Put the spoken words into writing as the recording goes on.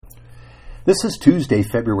This is Tuesday,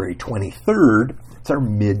 February 23rd. It's our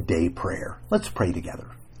midday prayer. Let's pray together.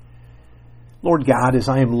 Lord God, as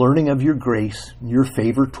I am learning of your grace and your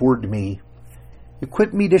favor toward me,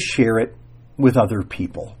 equip me to share it with other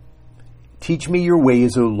people. Teach me your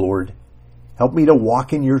ways, O Lord. Help me to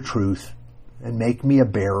walk in your truth and make me a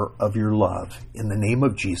bearer of your love. In the name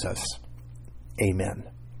of Jesus, amen.